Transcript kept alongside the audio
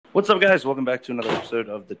What's up, guys? Welcome back to another episode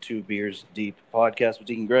of the Two Beers Deep podcast with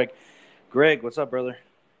Deacon Greg. Greg, what's up, brother?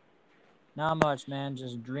 Not much, man.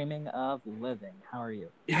 Just dreaming of living. How are you?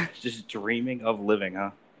 Just dreaming of living, huh?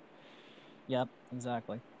 Yep,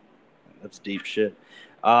 exactly. That's deep shit.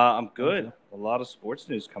 I'm Thank good. you. A lot of sports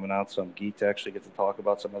news coming out, so I'm geeked to actually get to talk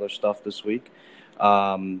about some other stuff this week.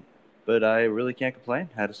 But I really can't complain.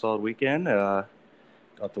 Had a solid weekend.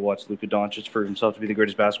 Got to watch Luka Doncic prove himself to be the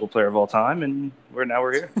greatest basketball player of all time, and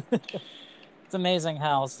we're here. It's amazing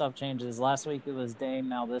how stuff changes. Last week it was Dame,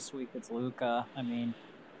 now this week it's Luka. I mean,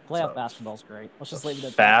 playoff basketball's great. Let's just leave it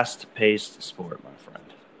at that. Fast-paced sport, my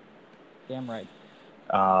friend. Damn right.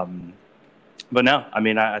 But no, I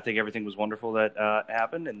mean, I think everything was wonderful that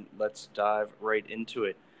happened, and let's dive right into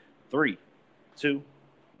it. 3, 2,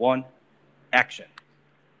 1, action.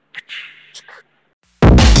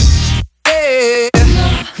 Hey,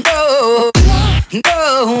 no,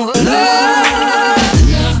 no,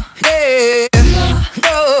 hey,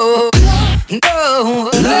 no, no, hey, no,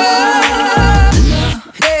 no, hey.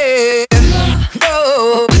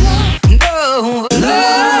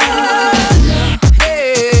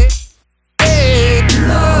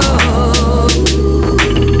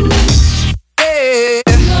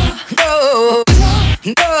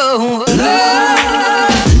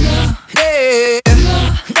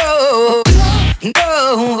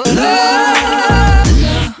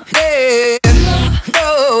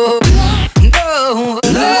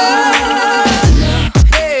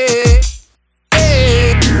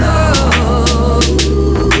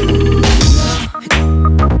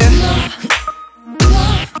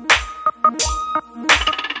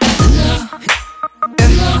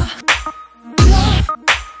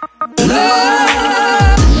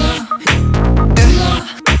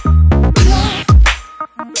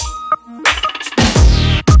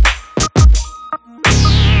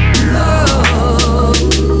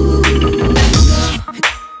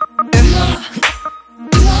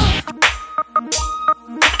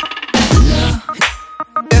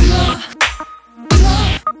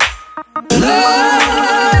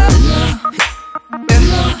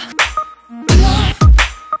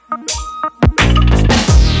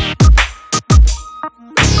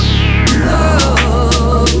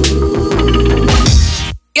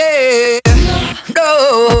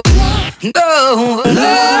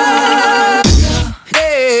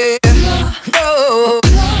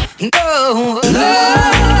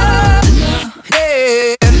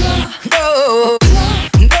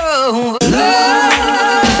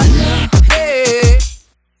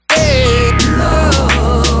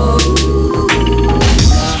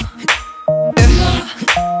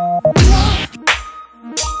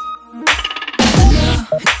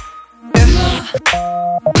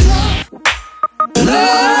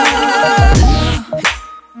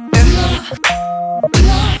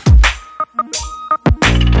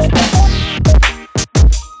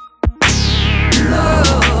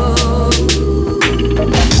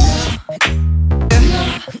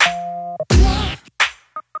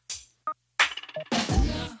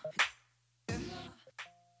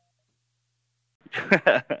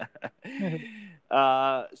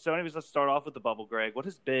 So anyways, let's start off with the bubble, Greg. What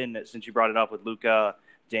has been, since you brought it up with Luka,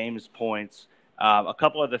 Dame's points, a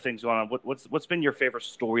couple other things going on, what's been your favorite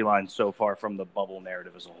storyline so far from the bubble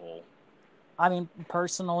narrative as a whole? I mean,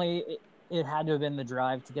 personally, it had to have been the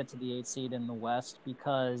drive to get to the 8th seed in the West,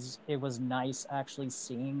 because it was nice actually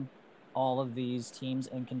seeing all of these teams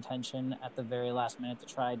in contention at the very last minute to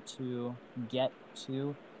try to get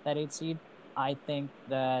to that 8th seed. I think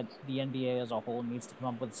that the NBA as a whole needs to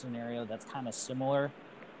come up with a scenario that's kind of similar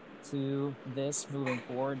to this moving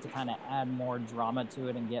forward, to kind of add more drama to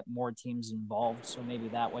it and get more teams involved. So maybe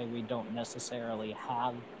that way we don't necessarily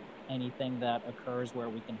have anything that occurs where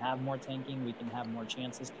we can have more tanking, we can have more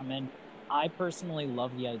chances come in. I personally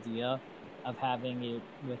love the idea of having it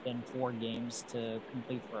within 4 games to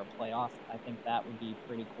complete for a playoff. I think that would be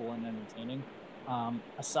pretty cool and entertaining.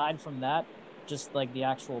 Aside from that, just like the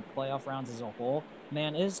actual playoff rounds as a whole,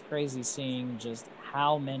 man, it is crazy seeing just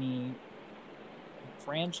how many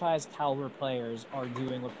franchise caliber players are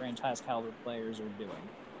doing what franchise caliber players are doing.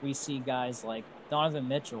 We see guys like Donovan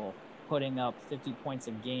Mitchell putting up 50 points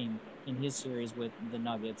a game in his series with the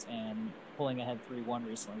Nuggets and pulling ahead 3-1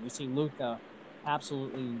 recently. We see Luka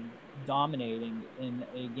absolutely dominating in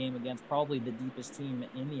a game against probably the deepest team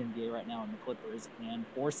in the NBA right now in the Clippers and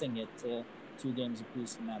forcing it to 2 games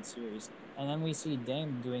apiece in that series. And then we see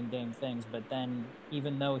Dame doing Dame things, but then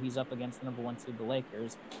even though he's up against the number 1 seed, the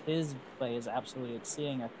Lakers, his play is absolutely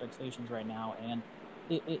exceeding expectations right now. And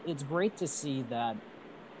it's great to see that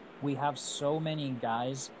we have so many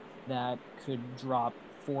guys that could drop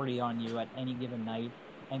 40 on you at any given night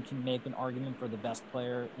and can make an argument for the best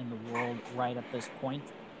player in the world right at this point.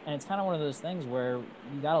 And it's kind of one of those things where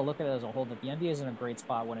you got to look at it as a whole, that the NBA is in a great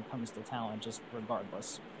spot when it comes to talent, just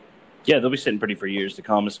regardless. Yeah, they'll be sitting pretty for years to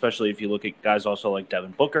come, especially if you look at guys also like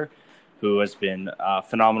Devin Booker, who has been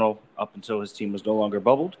phenomenal up until his team was no longer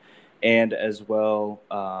bubbled, and as well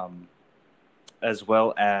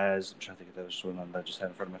as I'm trying to think if there was one that I just had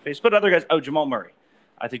in front of my face, but other guys. Oh, Jamal Murray.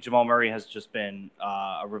 I think Jamal Murray has just been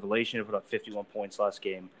a revelation. He put up 51 points last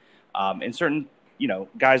game. And certain,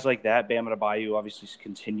 guys like that, Bam Adebayo, obviously is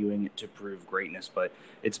continuing to prove greatness. But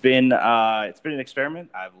it's been an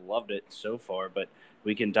experiment. I've loved it so far. But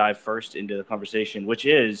we can dive first into the conversation, which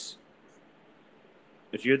is,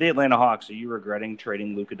 if you're the Atlanta Hawks, are you regretting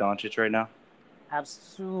trading Luka Doncic right now?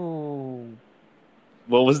 Absolutely.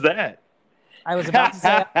 What was that? I was about to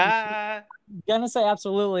say, gonna say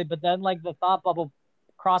absolutely, but then like the thought bubble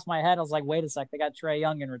crossed my head. I was like, wait a sec, they got Trae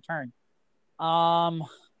Young in return.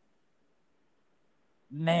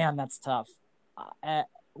 Man, that's tough.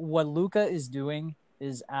 What Luka is doing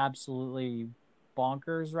is absolutely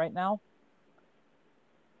bonkers right now.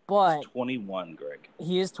 But he's 21, Greg.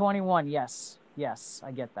 He is 21. Yes,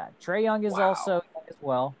 I get that. Trae Young is also as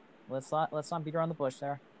well. Let's not beat around the bush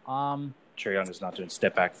there. Trae Young is not doing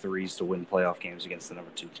step back threes to win playoff games against the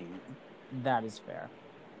number 2 team. That is fair.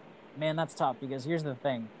 Man, that's tough because here's the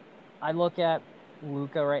thing. I look at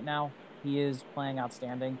Luka right now. He is playing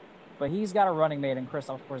outstanding, but he's got a running mate in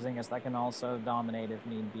Kristaps Porzingis that can also dominate if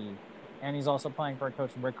need be. And he's also playing for a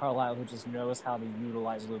coach, Rick Carlisle, who just knows how to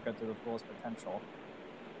utilize Luka to the fullest potential.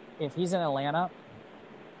 If he's in Atlanta,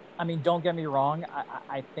 I mean, don't get me wrong.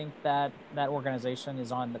 I think that organization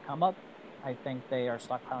is on the come up. I think they are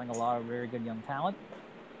stockpiling a lot of very good young talent.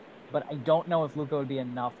 But I don't know if Luka would be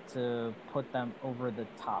enough to put them over the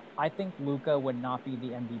top. I think Luka would not be the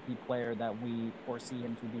MVP player that we foresee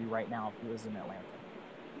him to be right now if he was in Atlanta.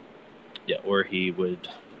 Yeah, or he would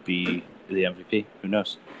be the MVP. Who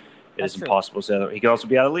knows? It's impossible to say. He could also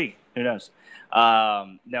be out of the league. Who knows?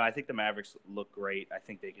 No, I think the Mavericks look great. I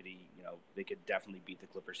think they could definitely beat the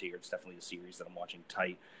Clippers here. It's definitely a series that I'm watching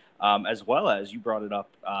tight. As well as you brought it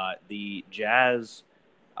up, the Jazz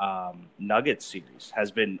Nuggets series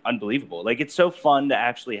has been unbelievable. Like, it's so fun to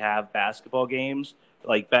actually have basketball games.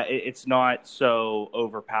 Like, it's not so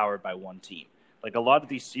overpowered by one team. Like, a lot of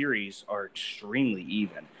these series are extremely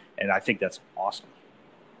even, and I think that's awesome.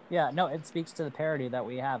 Yeah, no, it speaks to the parity that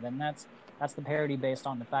we have, and that's the parity based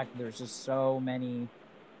on the fact that there's just so many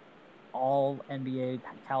all NBA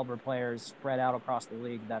caliber players spread out across the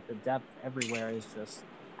league that the depth everywhere is just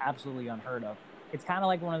absolutely unheard of. It's kind of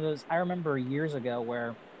like one of those. I remember years ago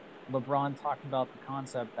where LeBron talked about the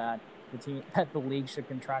concept that the league should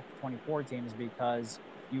contract to 24 teams because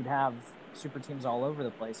you'd have super teams all over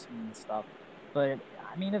the place and stuff. But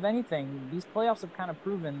I mean, if anything, these playoffs have kind of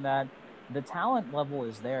proven that the talent level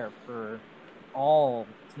is there for all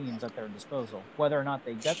teams at their disposal. Whether or not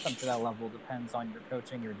they get them to that level depends on your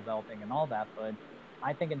coaching, your developing, and all that. But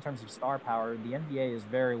I think in terms of star power, the NBA is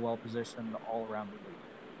very well positioned all around the league.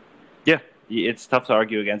 Yeah, it's tough to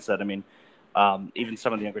argue against that. I mean, even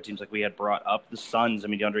some of the younger teams, like we had brought up, the Suns. I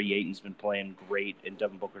mean, DeAndre Ayton's been playing great, and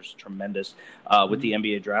Devin Booker's tremendous. With the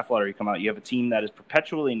NBA draft lottery come out, you have a team that is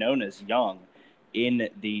perpetually known as young in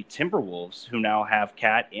the Timberwolves, who now have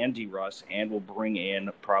Cat and D. Russ, and will bring in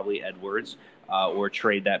probably Edwards or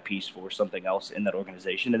trade that piece for something else in that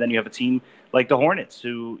organization. And then you have a team like the Hornets,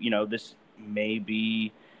 who, this may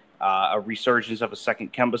be a resurgence of a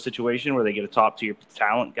second Kemba situation where they get a top-tier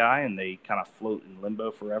talent guy and they kind of float in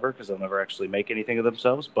limbo forever because they'll never actually make anything of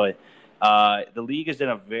themselves. But the league is in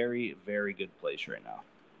a very, very good place right now.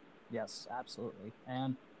 Yes, absolutely.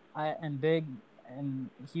 And big and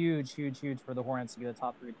huge for the Hornets to be the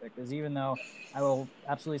top 3 pick, because even though I will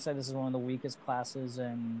absolutely say this is one of the weakest classes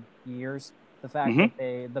in years, the fact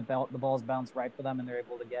that the balls bounce right for them and they're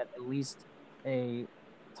able to get at least a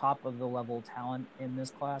top of the level talent in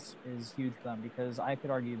this class is huge for them, because I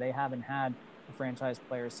could argue they haven't had a franchise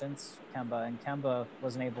player since Kemba, and Kemba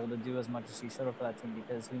wasn't able to do as much as he should have for that team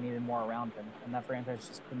because he needed more around him, and that franchise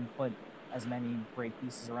just couldn't put as many great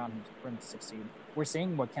pieces around him for him to succeed. We're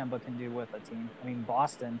seeing what Kemba can do with a team. I mean,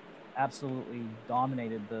 Boston absolutely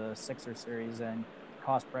dominated the Sixers series and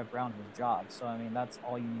cost Brett Brown his job. So, I mean, that's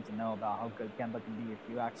all you need to know about how good Kemba can be if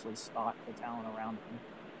you actually stock the talent around him.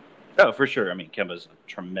 Oh, for sure. I mean, Kemba's a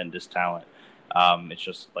tremendous talent. It's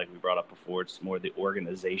just like we brought up before, it's more the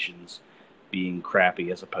organizations being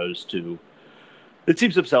crappy as opposed to the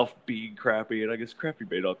teams themselves being crappy. And I guess crappy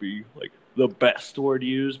may not be like the best word to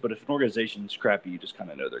use, but if an organization's crappy, you just kind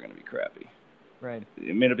of know they're going to be crappy. Right.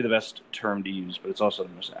 It may not be the best term to use, but it's also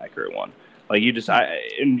the most accurate one. Like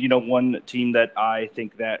one team that I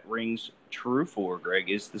think that rings true for, Greg,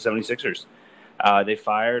 is the 76ers. They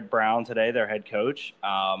fired Brown today, their head coach.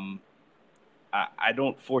 I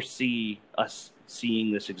don't foresee us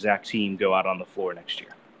seeing this exact team go out on the floor next year.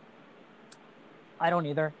 I don't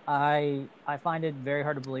either. I find it very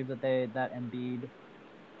hard to believe that Embiid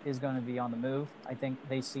is going to be on the move. I think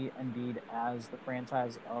they see Embiid as the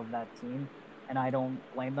franchise of that team, and I don't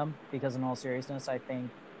blame them because, in all seriousness, I think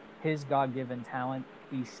his God-given talent,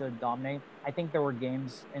 he should dominate. I think there were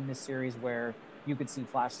games in this series where you could see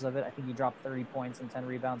flashes of it. I think he dropped 30 points and 10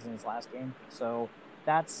 rebounds in his last game. So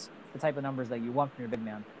that's the type of numbers that you want from your big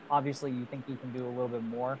man. Obviously, you think he can do a little bit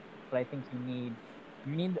more, but I think you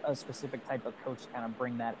need a specific type of coach to kind of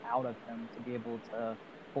bring that out of him to be able to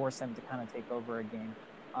force him to kind of take over a game.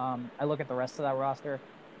 I look at the rest of that roster.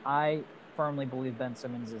 I firmly believe Ben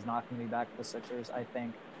Simmons is not going to be back for the Sixers. I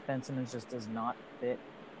think Ben Simmons just does not fit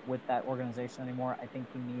with that organization anymore. I think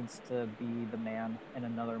he needs to be the man in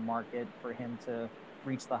another market for him to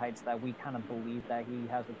reach the heights that we kind of believe that he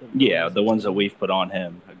has. Yeah, the ones that we've put on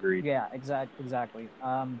him. Agreed. Yeah, exactly.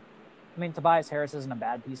 I mean, Tobias Harris isn't a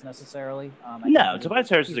bad piece necessarily. No, Tobias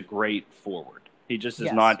Harris is a great forward. He just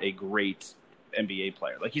is not a great NBA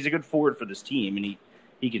player. Like, he's a good forward for this team, and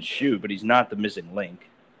he can shoot, but he's not the missing link.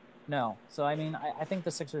 No. So, I mean, I think the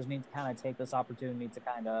Sixers need to kind of take this opportunity to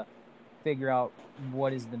kind of figure out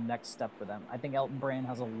what is the next step for them. I think Elton Brand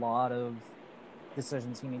has a lot of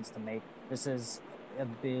decisions he needs to make. This is a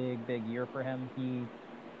big, big year for him.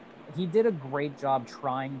 He did a great job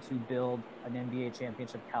trying to build an NBA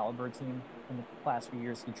championship caliber team in the last few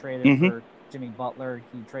years. He traded for Jimmy Butler.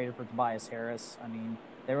 He traded for Tobias Harris. I mean,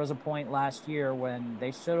 there was a point last year when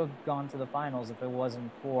they should have gone to the finals if it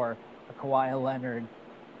wasn't for a Kawhi Leonard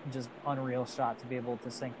just unreal shot to be able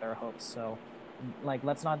to sink their hooks. So, like,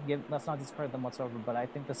 let's not discredit them whatsoever. But I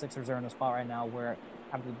think the Sixers are in a spot right now where,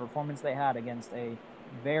 after the performance they had against a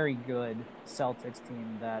very good Celtics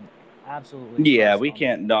team that absolutely. Yeah, we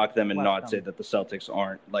can't knock them and not say that the Celtics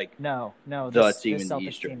aren't like no. The team this in the Celtics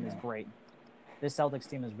Eastern team is great. This Celtics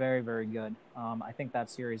team is very, very good. I think that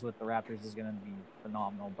series with the Raptors is going to be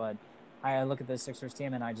phenomenal. But I look at the Sixers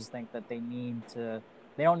team and I just think that they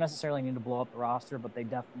don't necessarily need to blow up the roster, but they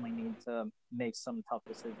definitely need to make some tough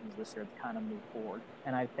decisions this year to kind of move forward.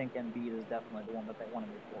 And I think Embiid is definitely the one that they want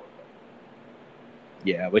to move forward with.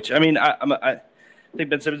 Yeah, which, I mean, I think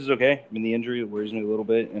Ben Simmons is okay. I mean, the injury worries me a little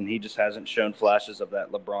bit, and he just hasn't shown flashes of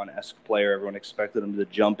that LeBron-esque player everyone expected him to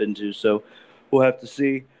jump into. So we'll have to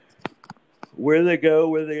see where they go,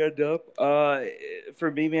 where they end up.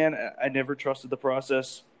 For me, man, I never trusted the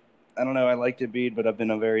process. I don't know. I liked Embiid, but I've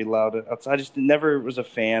been a very loud outside. I just never was a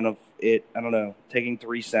fan of it. I don't know. Taking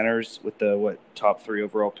three centers with the top three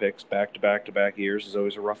overall picks back to back years is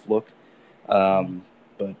always a rough look.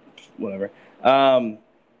 But whatever.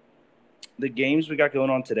 The games we got going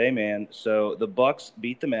on today, man. So the Bucks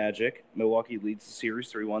beat the Magic. Milwaukee leads the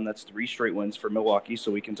series 3-1. That's 3 straight wins for Milwaukee.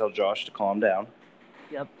 So we can tell Josh to calm down.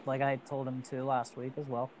 Yep, like I told him to last week as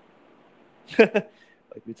well. Like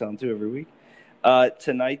we tell him to every week.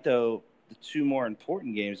 Tonight, though, the two more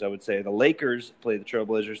important games, I would say. The Lakers play the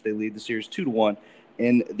Trailblazers. They lead the series 2-1.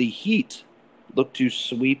 And the Heat look to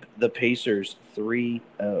sweep the Pacers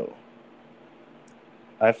 3-0.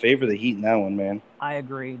 I favor the Heat in that one, man. I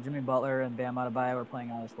agree. Jimmy Butler and Bam Adebayo are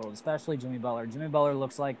playing out of this world, especially Jimmy Butler. Jimmy Butler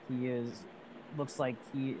looks like he has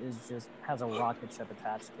a rocket ship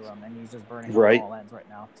attached to him, and he's just burning all ends right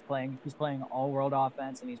now. He's playing all world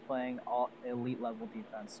offense, and he's playing all elite level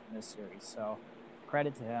defense in this series. So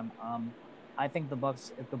credit to him. I think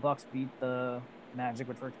if the Bucks beat the Magic,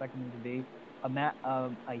 which we're expecting them to be,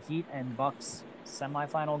 a Heat and Bucks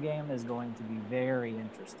semifinal game is going to be very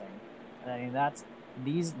interesting. I mean,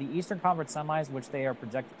 the Eastern Conference semis, which they are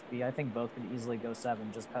projected to be, I think both could easily go 7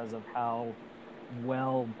 just because of how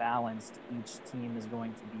well balanced each team is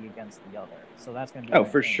going to be against the other. So that's going to be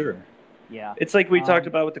for sure. Yeah. It's like we talked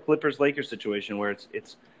about with the Clippers-Lakers situation where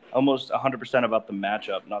it's almost 100% about the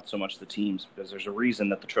matchup, not so much the teams, because there's a reason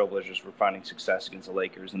that the Trailblazers were finding success against the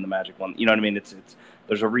Lakers and the Magic one. You know what I mean?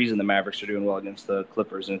 There's a reason the Mavericks are doing well against the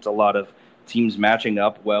Clippers, and it's a lot of teams matching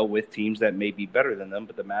up well with teams that may be better than them,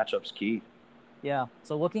 but the matchup's key. Yeah.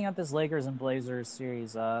 So looking at this Lakers and Blazers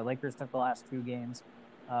series, Lakers took the last 2 games,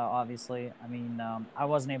 obviously. I mean, I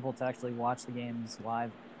wasn't able to actually watch the games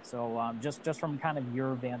live. So just from kind of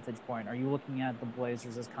your vantage point, are you looking at the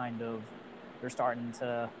Blazers as kind of they're starting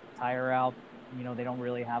to tire out? You know, they don't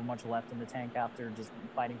really have much left in the tank after just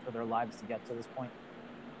fighting for their lives to get to this point?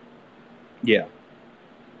 Yeah.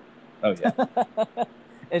 Oh, yeah.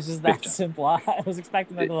 It's just that simple. I was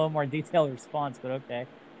expecting a little more detailed response, but okay.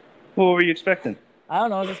 What were you expecting? I don't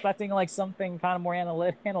know. I was expecting like something kind of more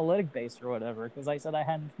analytic based or whatever, because I said I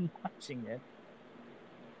hadn't been watching it.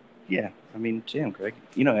 Yeah, I mean, damn, Greg,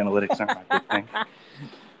 you know analytics aren't my big thing.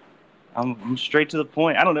 I'm straight to the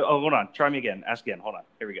point. I don't know. Oh, hold on. Try me again. Ask again. Hold on.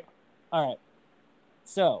 Here we go. All right.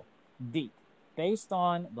 So, Deep, based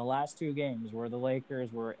on the last two games where the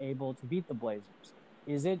Lakers were able to beat the Blazers,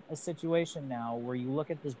 is it a situation now where you look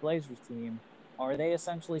at this Blazers team, are they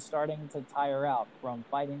essentially starting to tire out from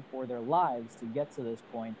fighting for their lives to get to this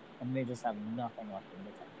point, and they just have nothing left in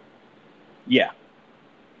the tank? Yeah.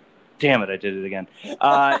 Damn it! I did it again.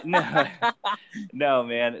 No, no,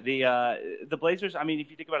 man. The Blazers. I mean, if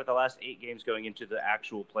you think about it, the last 8 games going into the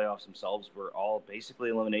actual playoffs themselves were all basically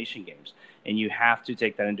elimination games, and you have to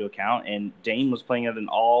take that into account. And Dame was playing at an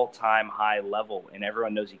all-time high level, and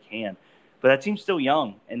everyone knows he can. But that team's still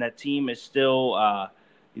young, and that team is still,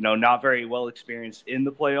 not very well experienced in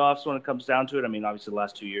the playoffs when it comes down to it. I mean, obviously the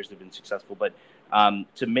last 2 years they've been successful, but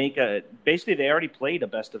to make basically they already played a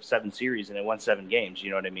best of 7 series and they won 7 games. You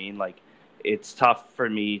know what I mean? Like, it's tough for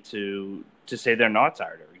me to say they're not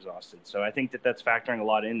tired or exhausted. So I think that that's factoring a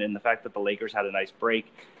lot in, and the fact that the Lakers had a nice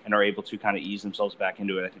break and are able to kind of ease themselves back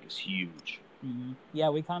into it, I think is huge. Mm-hmm. Yeah,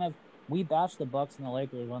 we bashed the Bucks and the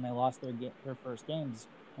Lakers when they lost their first games,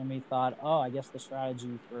 and we thought, oh, I guess the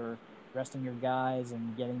strategy for resting your guys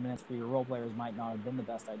and getting minutes for your role players might not have been the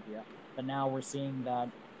best idea. But now we're seeing that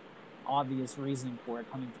obvious reasoning for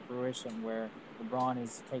it coming to fruition, where LeBron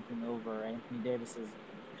is taking over, Anthony Davis is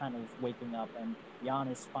kind of waking up, and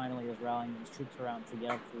Giannis finally is rallying his troops around to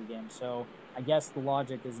get up to the game. So I guess the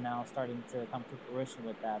logic is now starting to come to fruition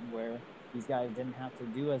with that, where these guys didn't have to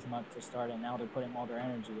do as much to start, and now they're putting all their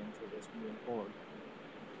energy into this moving forward.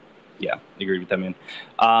 Yeah, I agree with that, man.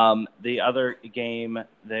 The other game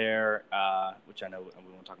there, which I know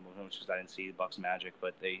we won't talk about him because I didn't see the Bucks Magic,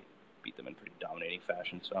 but they beat them in pretty dominating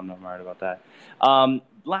fashion, so I'm not worried about that.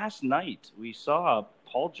 Last night, we saw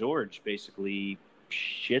Paul George basically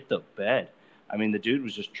shit the bed. I mean, the dude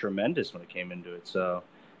was just tremendous when it came into it. So,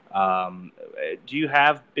 do you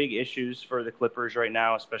have big issues for the Clippers right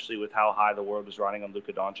now, especially with how high the world is riding on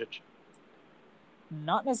Luka Doncic?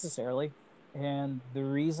 Not necessarily. And the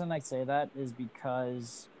reason I say that is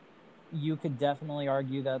because you could definitely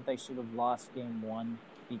argue that they should have lost game 1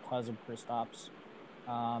 because of Kristaps.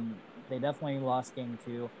 They definitely lost game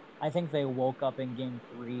 2. I think they woke up in game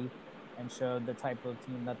 3 and showed the type of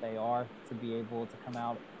team that they are to be able to come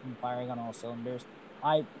out and firing on all cylinders.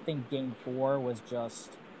 I think game 4 was just,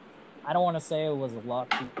 I don't want to say it was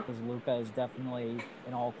luck, because Luka is definitely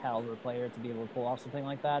an all caliber player to be able to pull off something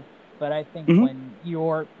like that. But I think when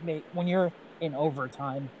you're in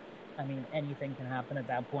overtime, I mean, anything can happen at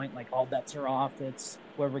that point. Like, all bets are off. It's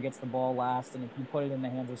whoever gets the ball last, and if you put it in the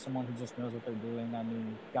hands of someone who just knows what they're doing, I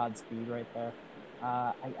mean, Godspeed right there.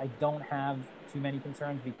 I don't have too many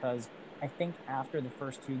concerns, because I think after the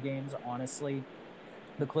first 2 games, honestly,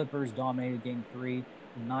 the Clippers dominated game 3,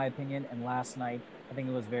 in my opinion, and last night I think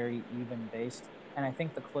it was very even based. And I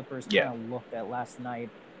think the Clippers kind of looked at last night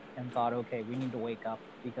and thought, okay, we need to wake up,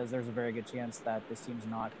 because there's a very good chance that this team's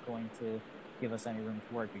not going to give us any room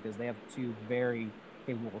to work, because they have 2 very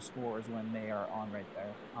capable scorers when they are on right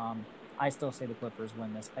there. I still say the Clippers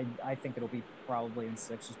win this. I think it'll be probably in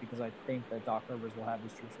 6, just because I think that Doc Rivers will have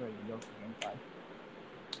his troops ready to go for game 5.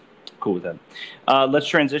 Cool with that. Let's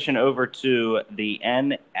transition over to the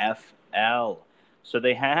NFL. So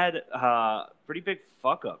they had pretty big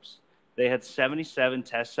fuck-ups. They had 77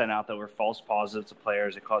 tests sent out that were false positives to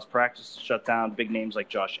players. It caused practice to shut down. Big names like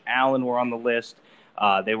Josh Allen were on the list.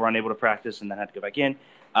 They were unable to practice and then had to go back in.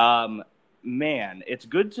 Man, it's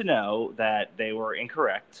good to know that they were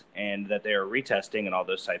incorrect and that they are retesting and all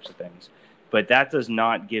those types of things. But that does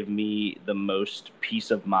not give me the most peace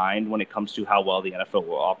of mind when it comes to how well the NFL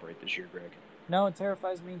will operate this year, Greg. No, it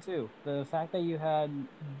terrifies me too. The fact that you had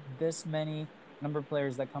this many number of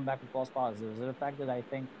players that come back with false positives, the fact that I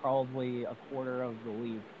think probably a quarter of the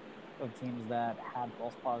league of teams that had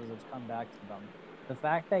false positives come back to them. The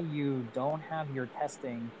fact that you don't have your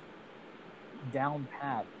testing down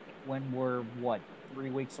pat when we're, 3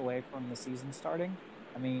 weeks away from the season starting?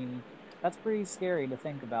 I mean, that's pretty scary to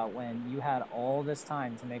think about, when you had all this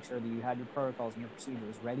time to make sure that you had your protocols and your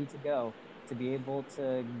procedures ready to go, to be able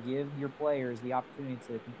to give your players the opportunity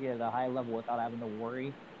to compete at a high level without having to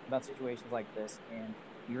worry about situations like this, and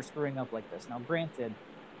you're screwing up like this. Now, granted,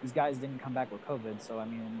 these guys didn't come back with COVID, so I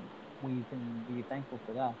mean, we can be thankful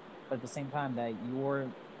for that. But at the same time, that your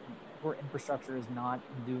infrastructure is not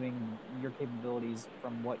doing your capabilities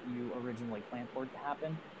from what you originally planned for it to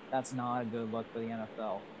happen, that's not a good look for the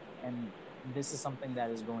NFL. And this is something that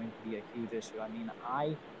is going to be a huge issue. I mean,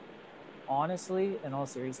 honestly, in all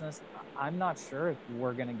seriousness, I'm not sure if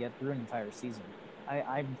we're going to get through an entire season.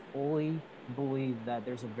 I fully believe that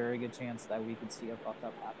there's a very good chance that we could see a fucked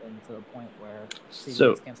up happen to the point where season So,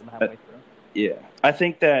 gets canceled halfway through. yeah, I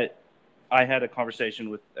think that I had a conversation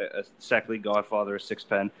with a Sec League Godfather, a Six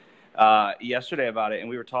Pen, yesterday about it, and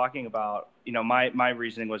we were talking about, my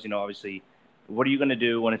reasoning was, obviously, what are you going to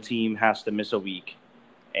do when a team has to miss a week,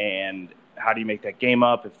 and how do you make that game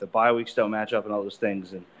up if the bye weeks don't match up and all those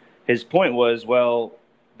things? And his point was, well,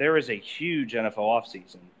 there is a huge NFL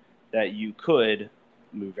offseason that you could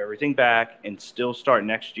move everything back and still start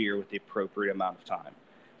next year with the appropriate amount of time.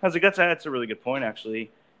 I was like, that's a really good point, actually.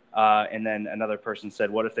 And then another person said,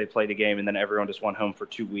 what if they played a game and then everyone just went home for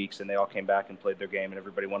 2 weeks and they all came back and played their game and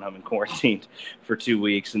everybody went home and quarantined for 2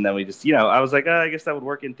 weeks? And then we just, I was like, I guess that would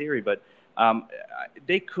work in theory. But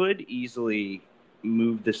they could easily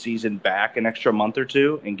move the season back an extra month or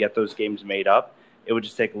two and get those games made up. It would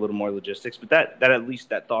just take a little more logistics. But that at least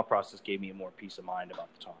that thought process gave me more peace of mind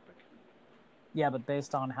about the topic. Yeah, but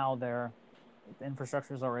based on how their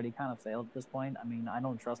infrastructure has already kind of failed at this point, I mean, I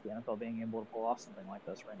don't trust the NFL being able to pull off something like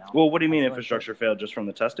this right now. Well, what do you mean infrastructure failed just from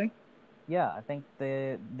the testing? Yeah, I think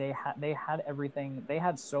they had everything. They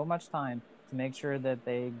had so much time to make sure that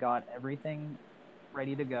they got everything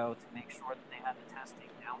ready to go, to make sure that they had the testing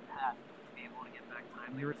down pat, to be able to get back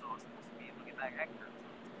timely results, and to be able to get back accurate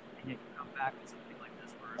results. And yet you come back with something like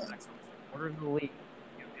this where it affects almost a quarter of the league.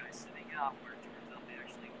 You have guys sitting out where it turns out they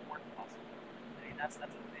actually weren't possible. I mean, that's a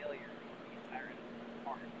failure of the entire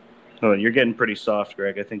part. Oh, you're getting pretty soft,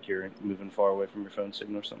 Greg. I think you're moving far away from your phone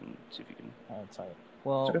signal or something. Let's see if you can. Oh, sorry.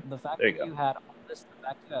 Well, okay. the fact that you had all this,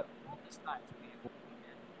 time to be able to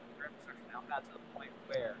get your infrastructure now got to the point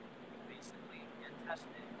where you basically get tested,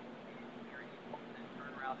 and you're able to then turn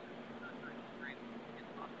around and get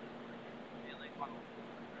the hospital, really funnel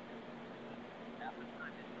half the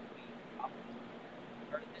time in the week.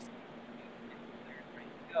 Started this week, and players ready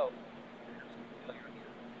to go. There's some failure here.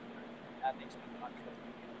 That makes me not trust.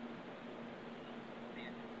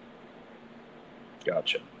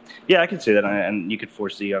 Gotcha. Yeah, I can see that, and you could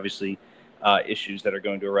foresee, obviously, issues that are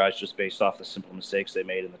going to arise just based off the simple mistakes they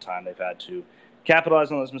made and the time they've had to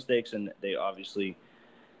capitalize on those mistakes, and they obviously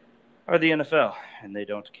are the NFL, and they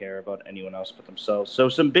don't care about anyone else but themselves. So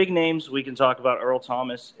some big names we can talk about. Earl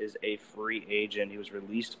Thomas is a free agent. He was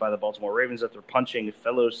released by the Baltimore Ravens after punching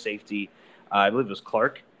fellow safety, I believe it was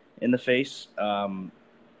Clark, in the face.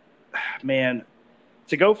 Man,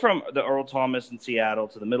 to go from the Earl Thomas in Seattle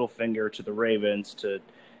to the middle finger to the Ravens to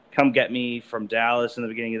come get me from Dallas in the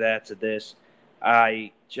beginning of that to this,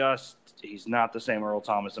 he's not the same Earl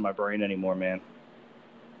Thomas in my brain anymore, man.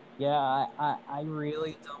 Yeah, I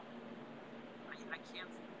really don't. I can't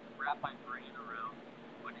wrap my brain around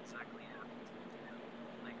what exactly happened to him.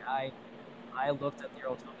 Like, I looked at the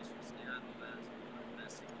Earl Thomas from Seattle as one of the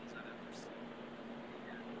best safeties I've ever seen.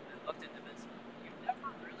 And I looked at him as, you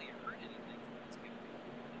never really heard anything from this guy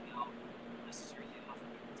about necessarily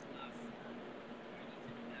off-field stuff or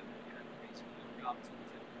anything that would kind of raise him up to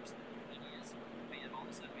the person that he is. And all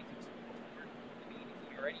of a sudden, we keep seeing Baltimore. I mean,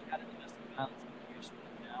 he already had a domestic violence situation,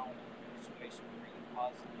 but now a situation where he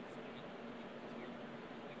caused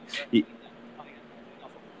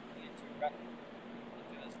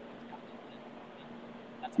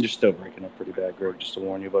You're still breaking up pretty bad, Greg, just to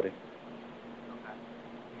warn you, buddy. Okay.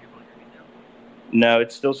 No,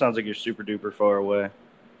 it still sounds like you're super duper far away.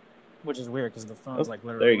 Which is weird because the phone's like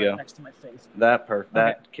literally right next to my face.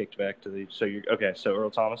 That kicked back to the. So you're okay. So Earl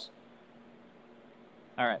Thomas.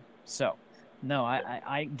 All right. So, no,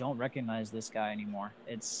 I don't recognize this guy anymore.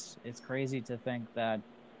 It's crazy to think that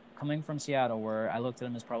coming from Seattle, where I looked at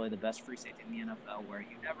him as probably the best free safety in the NFL, where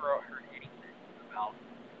you never heard anything about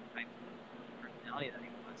the type of personality that he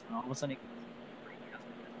was, and all of a sudden he has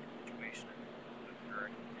a situation that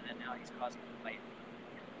occurred, and then now he's causing a fight.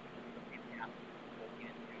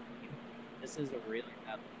 This is a really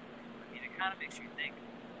bad look. I mean, it kind of makes you think,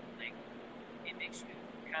 like, it makes you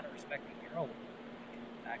kind of respect the hero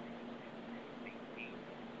back and maintain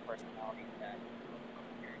personality that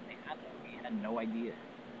they had. We had no idea.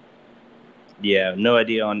 Yeah, no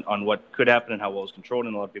idea on what could happen and how well it was controlled,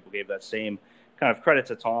 and a lot of people gave that same kind of credit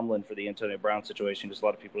to Tomlin for the Antonio Brown situation, because a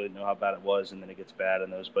lot of people didn't know how bad it was, and then it gets bad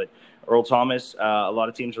in those. But Earl Thomas, a lot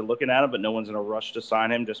of teams are looking at him, but no one's in a rush to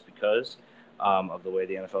sign him just because of the way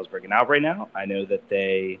the NFL is breaking out right now. I know that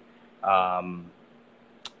the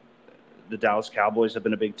Dallas Cowboys have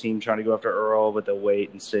been a big team trying to go after Earl, but they'll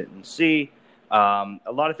wait and sit and see. A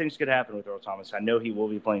lot of things could happen with Earl Thomas. I know he will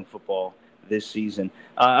be playing football this season.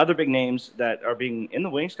 Other big names that are being in the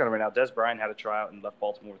wings kind of right now, Des Bryant had a tryout and left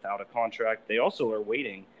Baltimore without a contract. They also are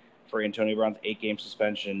waiting for Antonio Brown's 8-game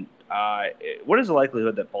suspension. What is the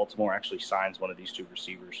likelihood that Baltimore actually signs one of these two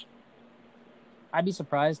receivers? I'd be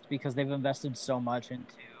surprised because they've invested so much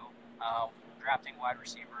into drafting wide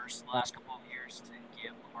receivers the last couple of years to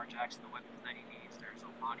give Lamar Jackson the weapons that he needs. There's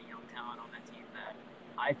a lot of young talent on that team that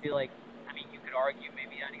I feel like, you could argue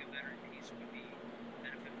maybe adding a veteran piece would be a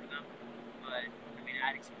benefit for them. But,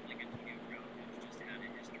 adding something like Antonio Brown, who's just had a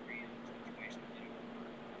history of situations that over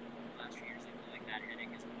the last few years, I feel like that headache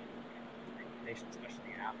is not his reputation,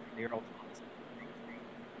 especially after the Earl Thomas injury.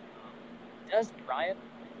 Dez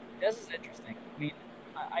is interesting.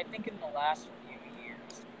 I think in the last few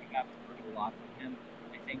years we have heard a lot from him.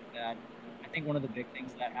 I think one of the big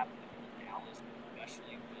things that happened in Dallas,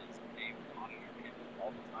 especially, was they monitored him all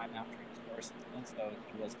the time after his first incident, so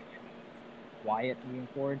he was kind of quiet moving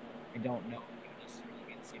forward. I don't know if he would necessarily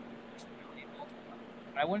be the same personality in Baltimore,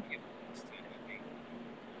 but I wouldn't be opposed to having like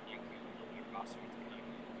a roster to kind of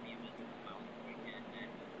be able to go out the weekend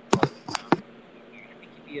and I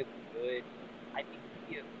think he'd be a good. I think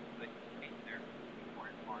he'd be a good fit there for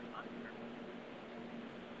Martin.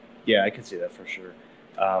 Yeah, I can see that for sure.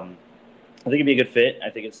 I think it'd be a good fit. I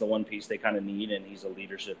think it's the one piece they kind of need, and he's a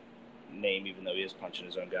leadership name, even though he is punching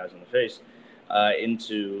his own guys in the face,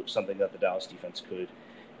 into something that the Dallas defense could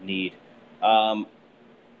need.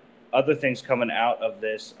 Other things coming out of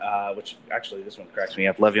this, which actually this one cracks me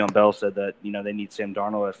up. Le'Veon Bell said that they need Sam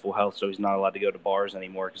Darnold at full health, so he's not allowed to go to bars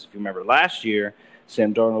anymore. Because if you remember last year,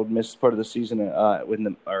 Sam Darnold missed part of the season I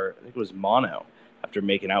think it was mono after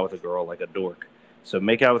making out with a girl like a dork. So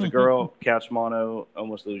make out with a girl, catch mono,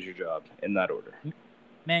 almost lose your job in that order.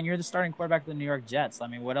 Man, you're the starting quarterback of the New York Jets.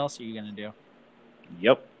 What else are you going to do?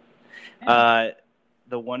 Yep.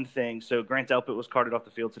 The one thing, so Grant Delpit was carted off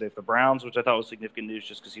the field today for the Browns, which I thought was significant news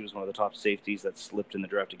just because he was one of the top safeties that slipped in the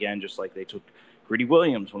draft again, just like they took Greedy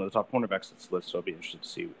Williams, one of the top cornerbacks that slipped. So I'll be interested to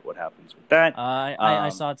see what happens with that. I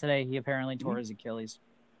saw today he apparently tore his Achilles.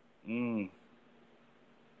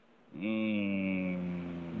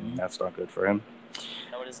 That's not good for him.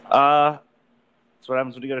 No, it is not. That's what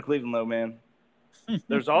happens when you go to Cleveland, though, man.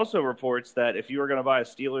 There's also reports that if you are going to buy a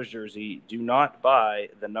Steelers jersey, do not buy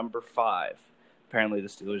the number 5. Apparently, the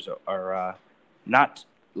Steelers are not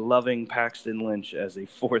loving Paxton Lynch as a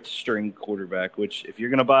 4th-string quarterback, which if you're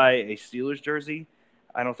going to buy a Steelers jersey,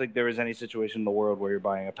 I don't think there is any situation in the world where you're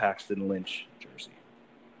buying a Paxton Lynch jersey.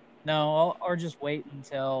 No, or just wait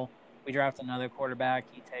until we draft another quarterback,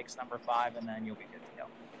 he takes number 5, and then you'll be good to go.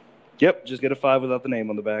 Yep, just get a 5 without the name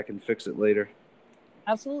on the back and fix it later.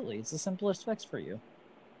 Absolutely. It's the simplest fix for you.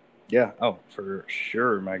 Yeah. Oh, for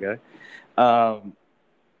sure, my guy.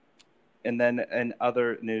 And then in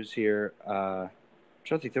other news here, I'm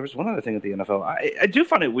trying to think, there was one other thing at the NFL. I do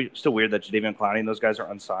find it still weird that Jadeveon Clowney and those guys are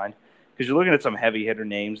unsigned because you're looking at some heavy hitter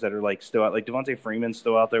names that are still out. Like Devontae Freeman's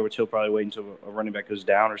still out there, which he'll probably wait until a running back goes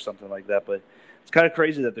down or something like that. But it's kind of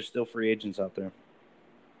crazy that there's still free agents out there.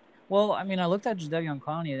 Well, I looked at Jadeveon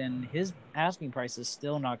Clowney, and his asking price is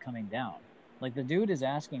still not coming down. The dude is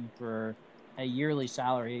asking for a yearly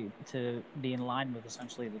salary to be in line with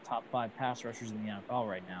essentially the top 5 pass rushers in the NFL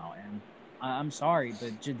right now. And I'm sorry,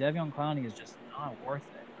 but Jadeveon Clowney is just not worth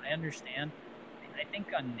it. I understand. I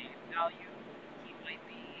think on name value, he might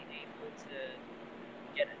be able to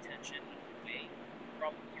get attention away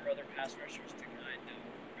from your other pass rushers to kind of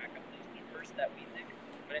rack up those numbers that we think.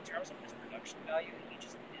 But in terms of his production value, he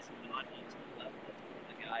just is not up to the level of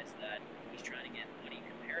the guys that he's trying to get money in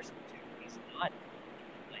comparison to. He's not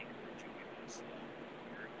playing for Joey Bosa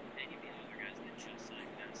or any of the other guys that just signed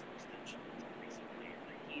massive extensions recently.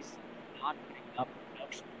 He's not putting up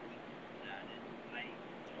production for that, and I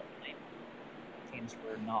don't blame teams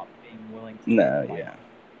for not being willing to. No, yeah.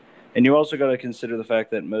 And you also got to consider the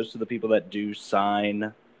fact that most of the people that do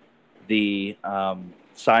sign the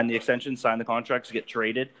extension, sign the contracts, get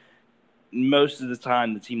traded. Most of the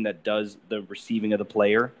time, the team that does the receiving of the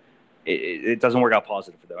player, it doesn't work out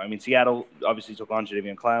positive for them. Seattle obviously took on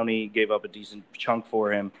Jadeveon Clowney, gave up a decent chunk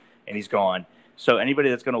for him, and he's gone. So anybody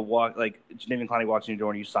that's going to walk, like Jadeveon Clowney walks in your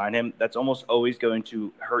door and you sign him, that's almost always going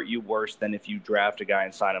to hurt you worse than if you draft a guy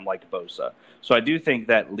and sign him like Bosa. So I do think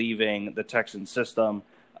that leaving the Texan system,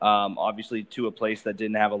 obviously to a place that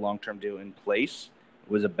didn't have a long-term deal in place,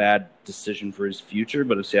 was a bad decision for his future.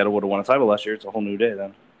 But if Seattle would have won a title last year, it's a whole new day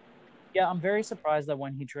then. Yeah, I'm very surprised that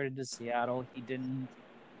when he traded to Seattle, he didn't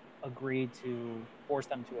agree to force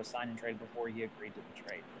them to a sign and trade before he agreed to the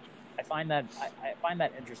trade. I find that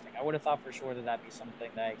interesting. I would have thought for sure that that'd be something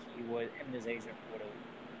that him and his agent would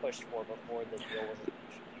have pushed for before the deal was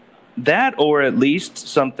officially done. That, or at least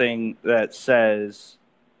something that says,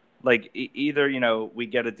 either we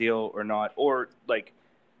get a deal or not, or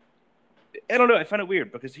I don't know. I find it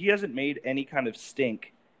weird because he hasn't made any kind of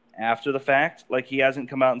stink after the fact. Like, he hasn't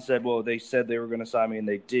come out and said, well, they said they were going to sign me and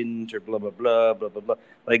they didn't, or blah, blah, blah, blah, blah, blah.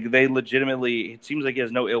 Like, they legitimately, it seems like he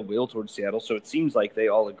has no ill will towards Seattle. So it seems like they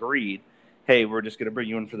all agreed, hey, we're just going to bring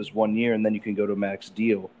you in for this 1 year and then you can go to a max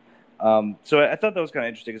deal. So I thought that was kind of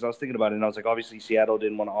interesting because I was thinking about it and I was like, obviously Seattle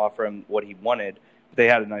didn't want to offer him what he wanted. But they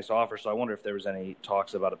had a nice offer. So I wonder if there was any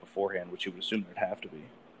talks about it beforehand, which you would assume there'd have to be.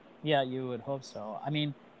 Yeah, you would hope so. I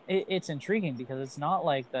mean, it's intriguing because it's not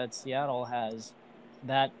like that Seattle has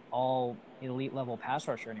that all elite level pass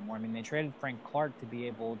rusher anymore. I mean, they traded Frank Clark to be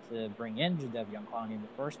able to bring in Jadeveon Clowney in the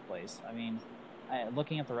first place. I mean,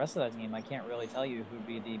 looking at the rest of that team, I can't really tell you who'd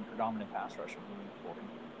be the predominant pass rusher moving forward.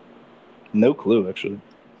 No clue, actually.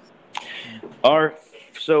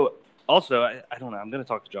 So also, I don't know. I'm going to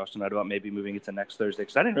talk to Josh tonight about maybe moving it to next Thursday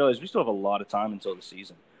because I didn't realize we still have a lot of time until the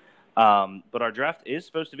season. But our draft is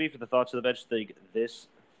supposed to be for the Thoughts of the Bench League this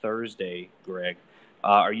Thursday, Greg.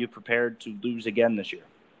 Are you prepared to lose again this year?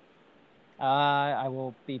 I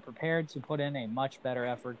will be prepared to put in a much better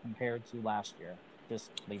effort compared to last year. Just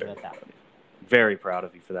leave it at that. Very proud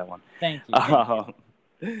of you for that one. Thank you.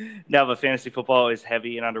 Now, the fantasy football is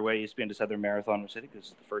heavy and underway. ESPN just had their marathon, which I think this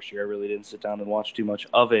is the first year I really didn't sit down and watch too much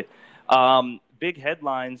of it. Big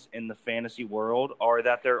headlines in the fantasy world are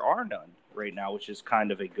that there are none right now, which is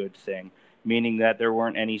kind of a good thing, meaning that there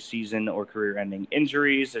weren't any season or career-ending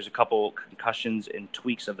injuries. There's a couple concussions and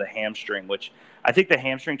tweaks of the hamstring, which I think the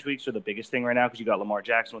hamstring tweaks are the biggest thing right now because you got Lamar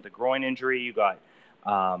Jackson with a groin injury. You got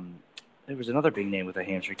there was another big name with a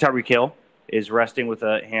hamstring. Tyreek Hill is resting with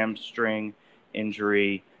a hamstring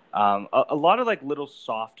injury. A lot of like little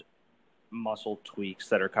soft muscle tweaks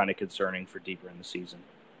that are kind of concerning for deeper in the season.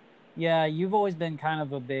 Yeah, you've always been kind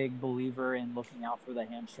of a big believer in looking out for the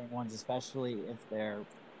hamstring ones, especially if they're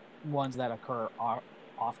ones that occur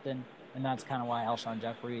often. And that's kind of why Alshon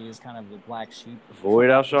Jeffrey is kind of the black sheep. Avoid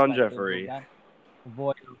Alshon Jeffrey.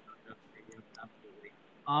 Avoid Alshon Jeffrey,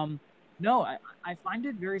 absolutely. No, I find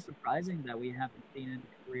it very surprising that we haven't seen any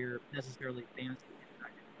career, necessarily fantasy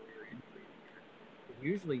impacted career injuries.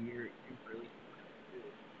 Usually you really do.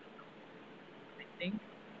 I think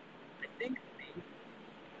maybe the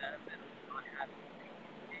benefit of not having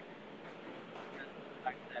because of the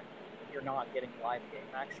fact that you're not getting live game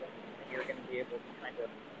action and you're going to be able to kind of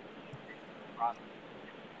process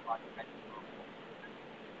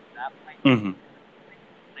that might Mm-hmm.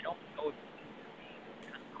 I don't know if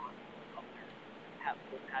have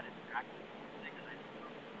had it practice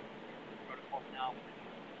protocol now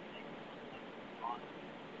on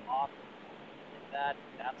off that's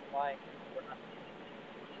why we're not seeing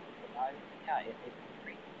it. Yeah, it's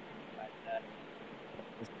great that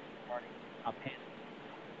this is starting up hand.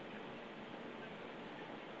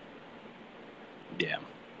 Yeah.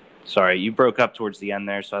 Sorry, you broke up towards the end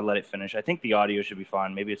there, so I let it finish. I think the audio should be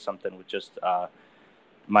fine. Maybe it's something with just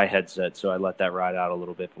my headset, so I let that ride out a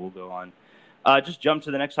little bit, but we'll go on. Just jump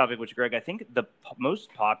to the next topic, which, Greg, I think the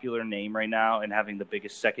most popular name right now and having the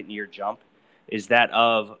biggest second-year jump is that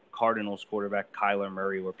of Cardinals quarterback Kyler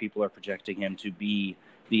Murray, where people are projecting him to be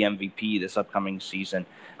the MVP this upcoming season.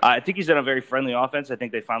 I think he's in a very friendly offense. I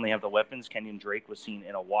think they finally have the weapons. Kenyon Drake was seen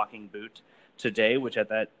in a walking boot today, which at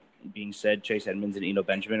that being said, Chase Edmonds and Eno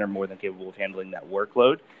Benjamin are more than capable of handling that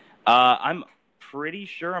workload. I'm pretty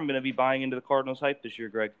sure I'm going to be buying into the Cardinals hype this year,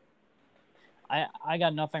 Greg. I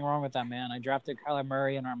got nothing wrong with that, man. I drafted Kyler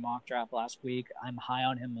Murray in our mock draft last week. I'm high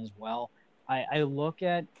on him as well. I look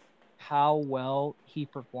at how well he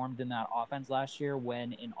performed in that offense last year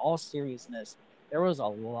when, in all seriousness, there was a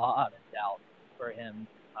lot of doubt for him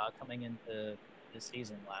coming into the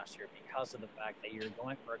season last year because of the fact that you're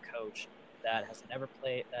going for a coach that has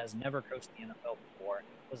never coached the NFL before.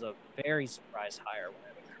 It was a very surprise hire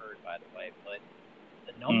when it occurred, by the way, but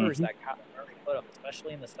the numbers that Kyler Murray put up,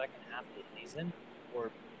 especially in the second half of the season, were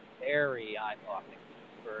very eye-popping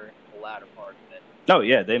for the latter part of it. Oh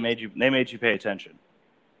yeah, they made you pay attention.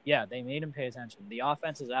 Yeah, they made him pay attention. The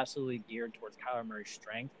offense is absolutely geared towards Kyler Murray's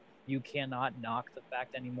strength. You cannot knock the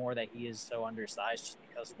fact anymore that he is so undersized just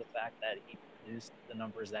because of the fact that he produced the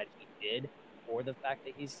numbers that he did, or the fact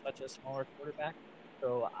that he's such a smaller quarterback.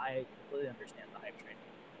 So I completely understand the hype train.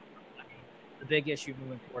 I mean, the big issue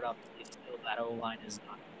moving forward, obviously, still that O-line is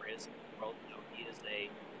not the greatest in the world. So he is a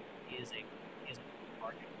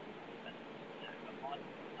target on.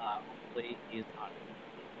 Hopefully, he is not.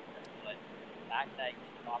 But the fact that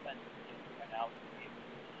his offense is right out,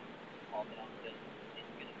 all downhill, is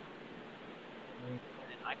going to move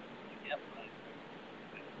forward, and I can get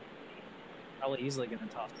probably easily going to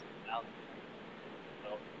toss it out.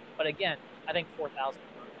 So, but again, I think 4,000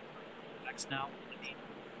 max now. I mean,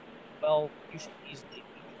 well, you should easily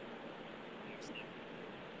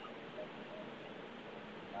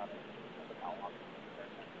about it.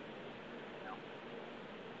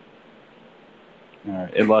 All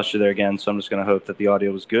right, it lost you there again, so I'm just going to hope that the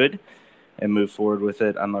audio was good and move forward with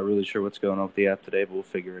it. I'm not really sure what's going on with the app today, but we'll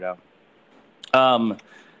figure it out.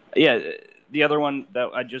 Yeah, the other one that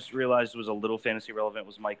I just realized was a little fantasy relevant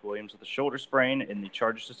was Mike Williams with a shoulder sprain in the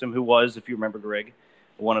Charger system, who was, if you remember, Greg,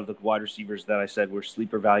 one of the wide receivers that I said were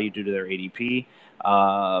sleeper value due to their ADP.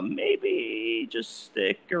 Maybe just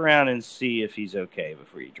stick around and see if he's okay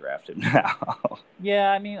before you draft him now.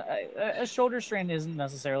 Yeah, I mean, a shoulder strain isn't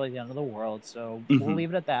necessarily the end of the world, so we'll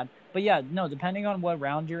leave it at that. But yeah, no, depending on what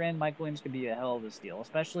round you're in, Mike Williams could be a hell of a steal,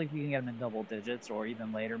 especially if you can get him in double digits or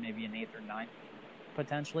even later, maybe an 8th or 9th,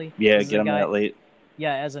 potentially. Yeah, get him that late.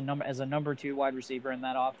 Yeah, as a number 2 wide receiver in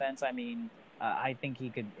that offense, I mean, I think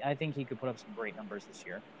he could put up some great numbers this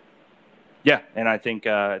year. Yeah, and I think he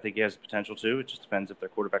has the potential too. It just depends if their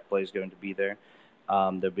quarterback play is going to be there.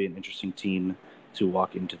 There'll be an interesting team to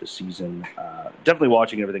walk into the season. Definitely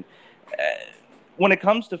watching everything. When it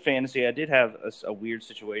comes to fantasy, I did have a weird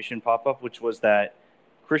situation pop up, which was that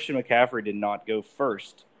Christian McCaffrey did not go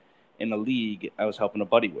first in the league I was helping a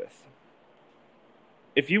buddy with.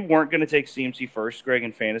 If you weren't going to take CMC first, Greg,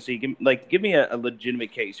 in fantasy, give me a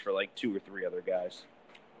legitimate case for like 2 or 3 other guys.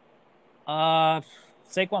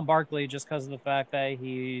 Saquon Barkley, just because of the fact that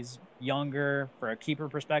he's younger, for a keeper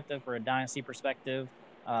perspective, for a dynasty perspective.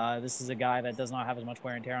 This is a guy that does not have as much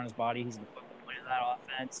wear and tear on his body. He's the focal point of that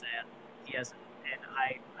offense, and he has. And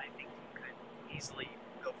I think he could easily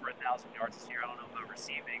go for 1,000 yards this year. I don't know about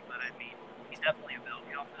receiving, but I mean, he's definitely a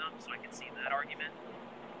value off them, so I can see that argument.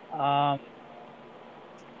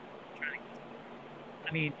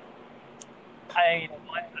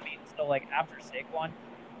 So like after Saquon,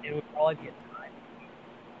 it would probably be a time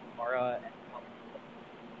Mara and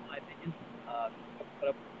in my opinion, put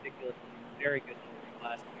up a ridiculous, very good numbers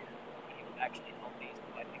last year. He was actually healthy,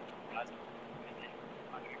 so I think the guys are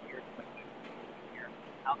contract year,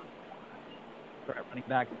 how the running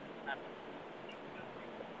back.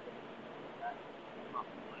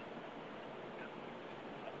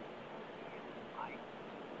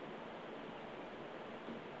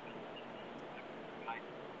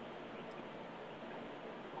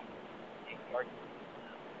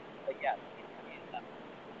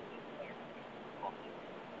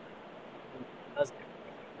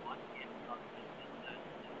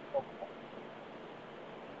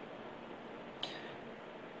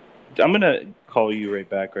 I'm going to call you right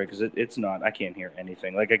back, Greg, because it's not, I can't hear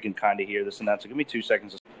anything. Like, I can kind of hear this and that, so give me 2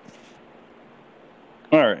 seconds.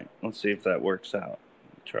 All right, let's see if that works out.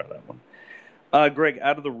 Try that one. Greg,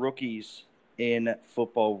 out of the rookies in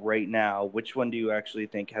football right now, which one do you actually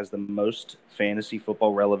think has the most fantasy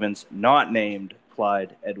football relevance, not named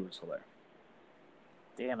Clyde Edwards-Helaire?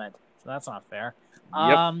 Damn it. So that's not fair.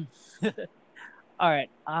 Yep. All right.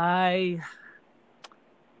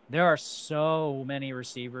 There are so many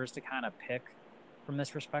receivers to kind of pick from this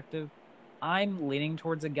perspective. I'm leaning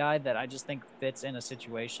towards a guy that I just think fits in a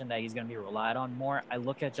situation that he's going to be relied on more. I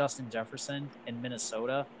look at Justin Jefferson in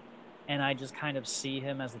Minnesota, and I just kind of see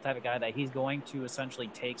him as the type of guy that he's going to essentially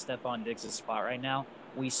take Stephon Diggs' spot right now.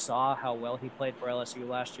 We saw how well he played for LSU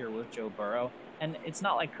last year with Joe Burrow, and it's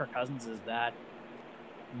not like Kirk Cousins is that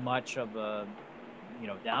much of a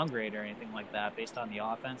downgrade or anything like that based on the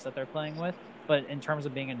offense that they're playing with. But in terms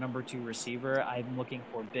of being a number 2 receiver, I'm looking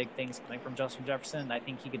for big things coming from Justin Jefferson. I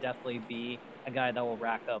think he could definitely be a guy that will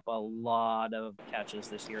rack up a lot of catches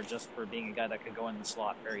this year just for being a guy that could go in the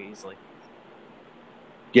slot very easily.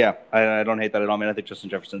 Yeah, I don't hate that at all, man. I think Justin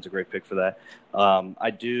Jefferson's a great pick for that.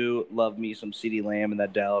 I do love me some CeeDee Lamb in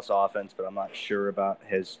that Dallas offense, but I'm not sure about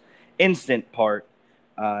his instant part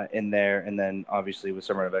in there. And then, obviously, with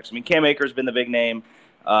some running backs. I mean, Cam Akers has been the big name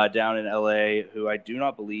down in L.A., who I do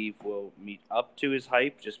not believe will meet up to his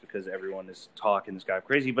hype just because everyone is talking this guy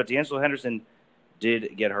crazy. But D'Angelo Henderson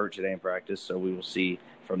did get hurt today in practice, so we will see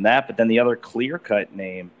from that. But then the other clear-cut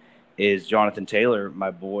name is Jonathan Taylor,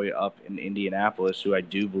 my boy up in Indianapolis, who I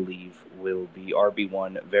do believe will be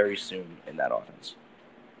RB1 very soon in that offense.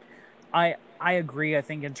 I agree. I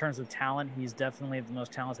think in terms of talent, he's definitely the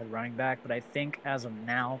most talented running back. But I think as of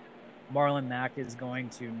now, Marlon Mack is going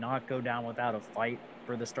to not go down without a fight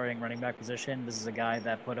for the starting running back position. This is a guy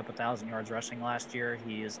that put up 1,000 yards rushing last year.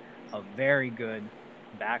 He is a very good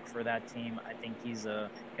back for that team. I think he's going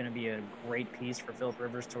to be a great piece for Philip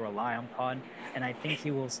Rivers to rely upon, and I think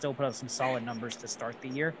he will still put up some solid numbers to start the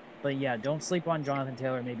year. But yeah, don't sleep on Jonathan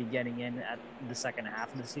Taylor maybe getting in at the second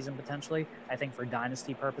half of the season potentially. I think for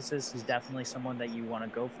dynasty purposes, he's definitely someone that you want to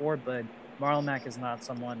go for, but Marlon Mack is not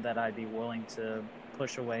someone that I'd be willing to put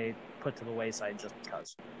to the wayside just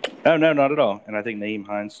because. Oh, no, not at all. And I think Nyheim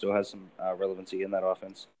Hines still has some relevancy in that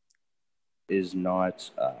offense. Is not.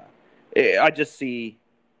 I just see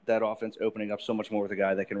that offense opening up so much more with a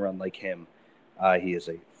guy that can run like him. He is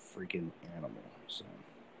a freaking animal. So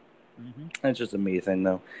That's just a me thing,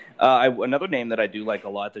 though. Another name that I do like a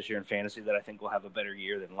lot this year in fantasy that I think will have a better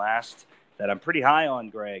year than last, that I'm pretty high on,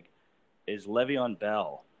 Greg, is Le'Veon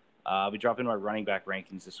Bell. We dropped into our running back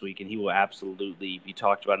rankings this week, and he will absolutely be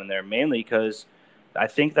talked about in there, mainly because I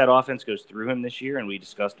think that offense goes through him this year, and we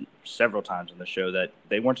discussed several times on the show that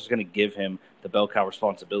they weren't just going to give him the bell cow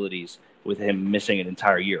responsibilities with him missing an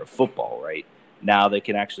entire year of football, right? Now they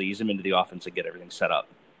can actually ease him into the offense and get everything set up.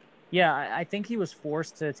 Yeah, I think he was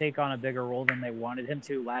forced to take on a bigger role than they wanted him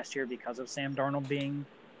to last year because of Sam Darnold being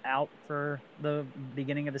out for the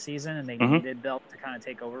beginning of the season, and they needed Bell to kind of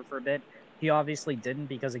take over for a bit. He obviously didn't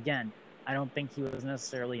because, again, I don't think he was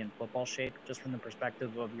necessarily in football shape, just from the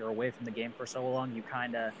perspective of you're away from the game for so long. You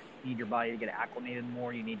kind of need your body to get acclimated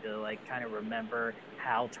more. You need to kind of remember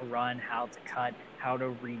how to run, how to cut, how to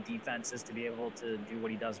read defenses to be able to do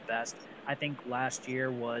what he does best. I think last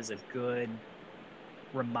year was a good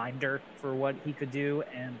reminder for what he could do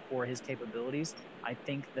and for his capabilities. I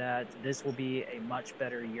think that this will be a much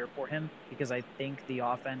better year for him because I think the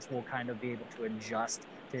offense will kind of be able to adjust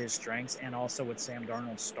to his strengths, and also with Sam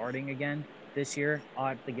Darnold starting again this year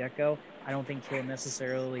at the get-go, I don't think he'll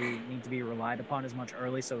necessarily need to be relied upon as much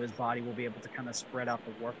early, so his body will be able to kind of spread out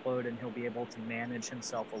the workload and he'll be able to manage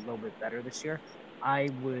himself a little bit better this year.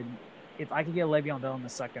 If I could get Le'Veon Bell in the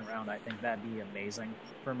second round, I think that'd be amazing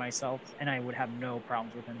for myself, and I would have no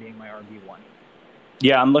problems with him being my RB1.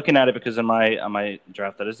 Yeah, I'm looking at it because on my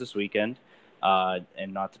draft that is this weekend,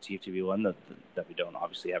 and not the TFTV one that we don't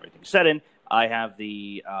obviously have everything set in, I have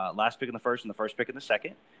the last pick in the first and the first pick in the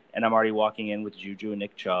second, and I'm already walking in with Juju and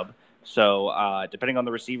Nick Chubb. So depending on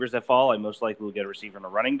the receivers that fall, I most likely will get a receiver and a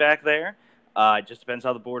running back there. It just depends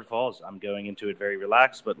how the board falls. I'm going into it very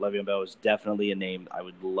relaxed, but Le'Veon Bell is definitely a name I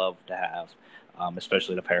would love to have,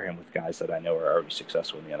 especially to pair him with guys that I know are already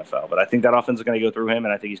successful in the NFL. But I think that offense is going to go through him,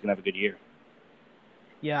 and I think he's going to have a good year.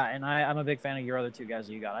 Yeah, and I'm a big fan of your other two guys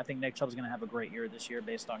that you got. I think Nick Chubb's going to have a great year this year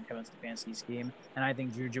based on Kevin Stefanski's scheme, and I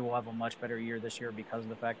think Juju will have a much better year this year because of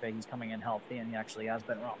the fact that he's coming in healthy and he actually has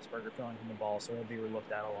Ben Roethlisberger filling him the ball, so he'll be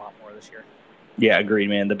looked at a lot more this year. Yeah, agreed,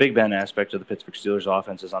 man. The Big Ben aspect of the Pittsburgh Steelers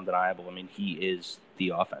offense is undeniable. I mean, he is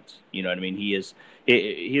the offense. You know what I mean? He is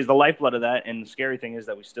the lifeblood of that, and the scary thing is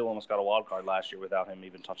that we still almost got a wild card last year without him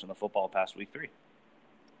even touching the football past week 3.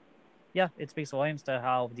 Yeah, it speaks volumes to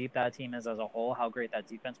how deep that team is as a whole, how great that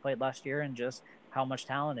defense played last year, and just how much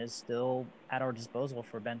talent is still at our disposal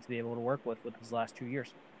for Ben to be able to work with his last 2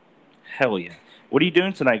 years. Hell yeah. What are you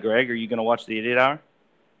doing tonight, Greg? Are you going to watch the Idiot Hour?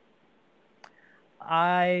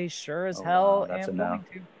 I sure as hell am going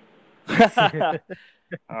to.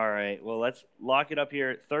 All right. Well, let's lock it up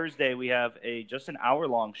here. Thursday, we have just an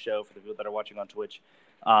hour-long show for the people that are watching on Twitch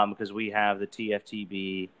because we have the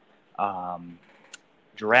TFTB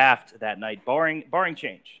draft that night, barring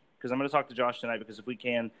change. Because I'm going to talk to Josh tonight because if we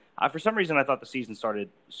can, for some reason I thought the season started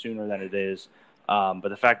sooner than it is, but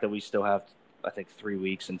the fact that we still have, I think, 3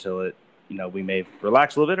 weeks until it, we may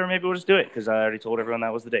relax a little bit, or maybe we'll just do it because I already told everyone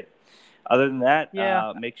that was the date. Other than that,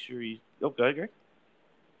 make sure you. Oh, go ahead, Greg.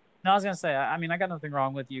 No, I was gonna say. I mean, I got nothing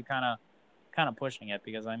wrong with you kind of pushing it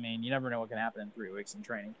because you never know what can happen in 3 weeks in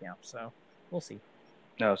training camp. So we'll see.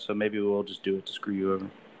 No, so maybe we'll just do it to screw you over.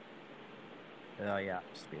 Yeah,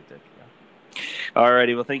 just be a dick. Yeah. All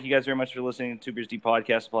righty. Well, thank you guys very much for listening to Two Beers Deep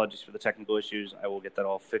Podcast. Apologies for the technical issues. I will get that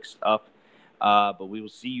all fixed up. But we will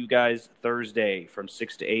see you guys Thursday from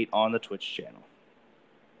 6 to 8 on the Twitch channel.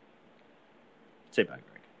 Say bye.